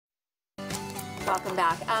Welcome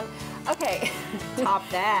back. Okay. Top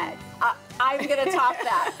that. I'm going to top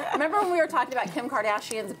that. Remember when we were talking about Kim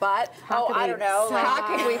Kardashian's butt? I don't know. How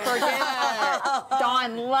could we forget?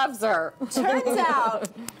 Dawn loves her. Turns out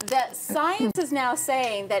that science is now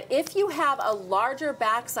saying that if you have a larger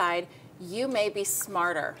backside, you may be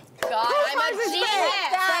smarter. God, I'm a genius.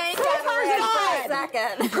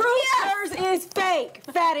 Proof hers is fake.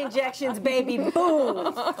 Fat injections, baby.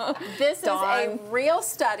 Boom. This is a real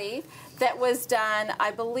study that was done,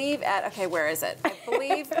 I believe, at, okay, where is it? I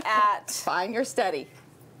believe at... Find your study.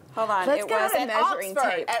 Hold on. Let's it get was out a at measuring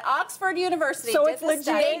Oxford. tape. At Oxford University. So did it's the legit?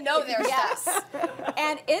 study. They know their Yes.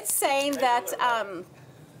 And it's saying that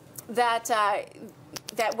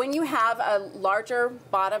that when you have a larger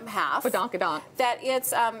bottom half, Badonkadonk. that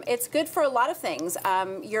it's good for a lot of things.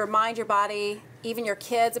 Your mind, your body, even your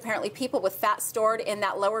kids. Apparently, people with fat stored in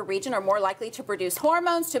that lower region are more likely to produce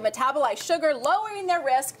hormones, to metabolize sugar, lowering their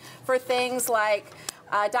risk for things like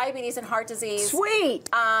diabetes and heart disease. Sweet.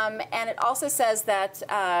 And it also says that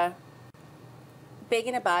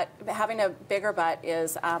having a bigger butt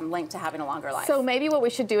is linked to having a longer life. So maybe what we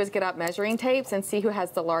should do is get out measuring tapes and see who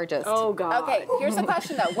has the largest. Oh, God. Okay, here's the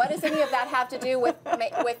question, though. What does any of that have to do with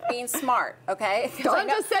being smart, okay? Dawn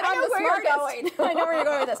just said I'm the smartest. I know where you're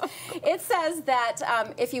going with this. It says that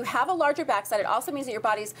if you have a larger backside, it also means that your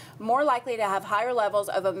body's more likely to have higher levels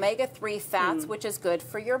of omega-3 fats, which is good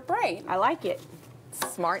for your brain. I like it.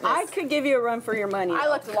 Smartness. I could give you a run for your money. I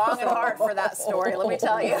looked long and hard for that story, let me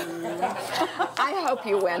tell you. I hope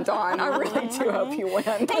you win, Dawn. I really do hope you win.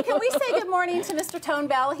 Hey, can we say good morning to Mr. Tone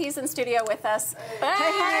Bell? He's in studio with us.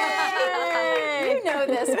 Hey! You know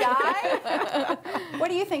this guy. What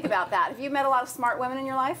do you think about that? Have you met a lot of smart women in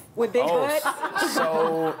your life? With big butts?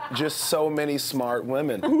 Just so many smart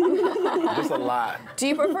women. Just a lot. Do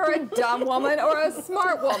you prefer a dumb woman or a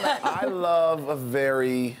smart woman? I love a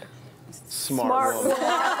very smart woman.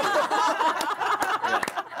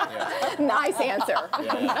 Nice answer.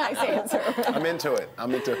 Nice answer. I'm into it.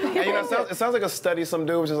 I'm into it. And you know, it sounds like a study. Some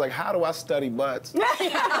dude was just like, how do I study butts?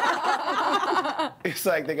 It's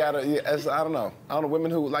like they gotta. I don't know.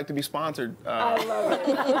 Women who like to be sponsored. I love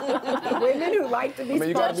it. Women who like to be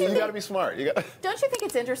sponsored. You gotta be smart. Don't you think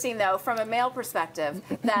it's interesting, though, from a male perspective,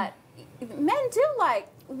 that men do like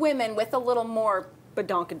women with a little more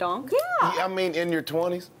Badonkadonk? Yeah. I mean, in your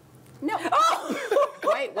 20s. No.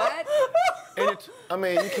 Wait, what? I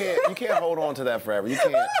mean, you can't hold on to that forever. You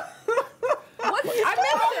can't. I missed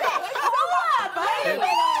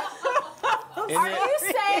it. Are you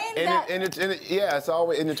saying that? Yeah, it's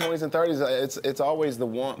always in your 20s and 30s. It's always the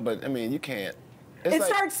one, but I mean, you can't. It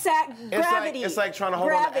starts gravity. It's like trying to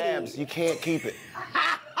hold on to abs. You can't keep it.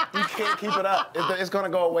 You can't keep it up. It's going to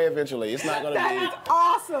go away eventually. It's not going to be. That is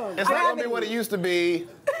awesome. It's not going to be what it used to be.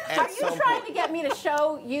 Are you trying to get me to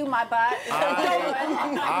show you my butt?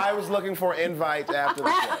 I was looking for an invite after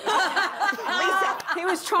the show. He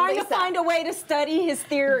was trying to find a way to study his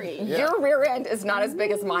theory. Yeah. Your rear end is not as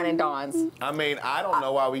big as mine and Dawn's. I mean, I don't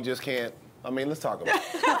know why we just can't. I mean, let's talk about it.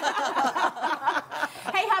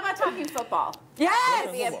 Hey, how about talking football?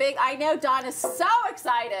 Yes! Be a big. I know Dawn is so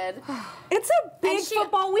excited. It's a big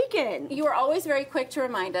football weekend. You are always very quick to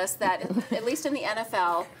remind us that, at least in the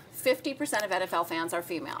NFL, 50% of NFL fans are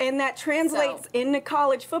female. And that translates into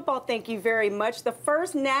college football, thank you very much. The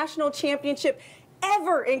first national championship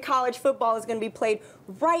ever in college football is going to be played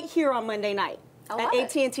right here on Monday night at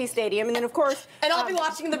AT&T Stadium. And then, of course... And I'll be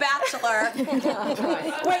watching The Bachelor.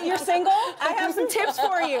 Wait, you're single? I have some tips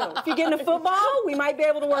for you. If you get into football, we might be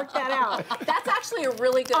able to work that out. That's actually a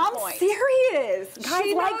really good point. I'm serious. Guys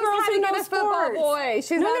She like knows girls how to who get know a football sports. boy.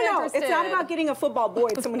 She's no, not no, no. interested. It's not about getting a football boy.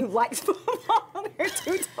 It's someone who likes football. They're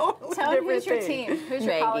two totally Tone, different who's your things. team? Who's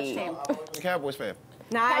your college team? I'm a Cowboys fan.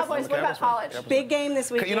 Nice. Cowboys, what about college? Big game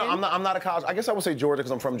this weekend. You know, I'm not a college. I guess I would say Georgia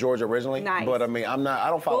because I'm from Georgia originally. Nice. But I mean, I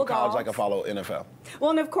don't follow college like I follow NFL. Well,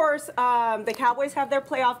 and of course, the Cowboys have their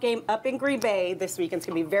playoff game up in Green Bay this weekend. It's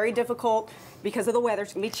going to be very difficult because of the weather.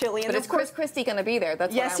 It's going to be chilly. But and is Chris Christie going to be there?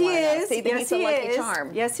 That's yes, what I he want to know. is. See, yes, he's he a lucky is.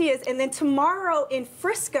 charm. Yes, he is. And then tomorrow in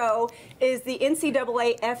Frisco is the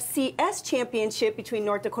NCAA FCS championship between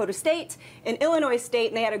North Dakota State and Illinois State.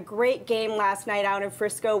 And they had a great game last night out in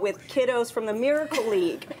Frisco with kiddos from the Miracle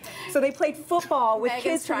League. So they played football with Megan's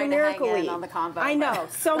kids from the trying to hang Miracle in League. on the convo. I know,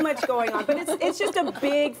 so much going on. But it's just a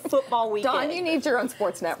big football weekend. Dawn, you need your own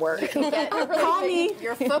sports network. Call me.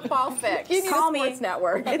 Your football fix. You need Call a me. sports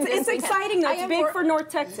network. It's exciting, though. I It's am big for North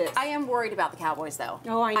Texas. I am worried about the Cowboys, though.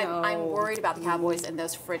 Oh, I know. I'm worried about the Cowboys and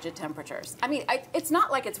those frigid temperatures. I mean, it's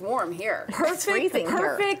not like it's warm here.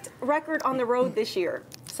 Perfect record on the road this year.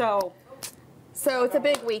 So it's a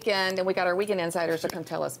big weekend, and we got our weekend insiders to come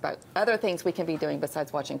tell us about other things we can be doing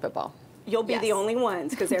besides watching football. you'll be the only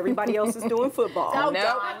ones because everybody else is doing football. No, Nope.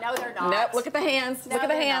 Dawn, no, they're not. Nope. Look at the hands. Look at the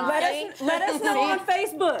they're hands. not. Let us know on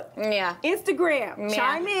Facebook, Yeah. Instagram, Yeah.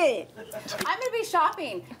 chime in. I'm going to be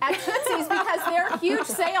shopping at Tootsie's because their huge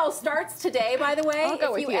sale starts today, by the way. I'll go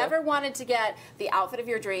If with you you. ever wanted to get the outfit of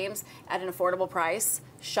your dreams at an affordable price,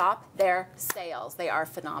 shop their sales. They are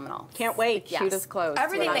phenomenal. Can't wait. Yes. Cutest clothes.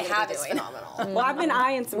 Everything what they I'm gonna have be is doing. phenomenal. Well, I've been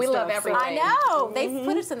eyeing some We stuff. love everything. I know. They've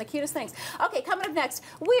put us in the cutest things. Okay, coming up next,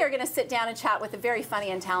 we are going to sit down and chat with a very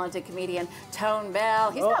funny and talented comedian, Tone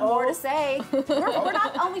Bell. He's got more to say. We're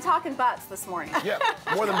not only talking butts this morning. Yeah,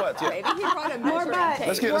 more than butts. Yeah. Maybe he brought a More measuring butts. tape.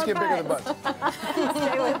 Let's get bigger than butts.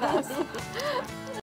 Stay with us.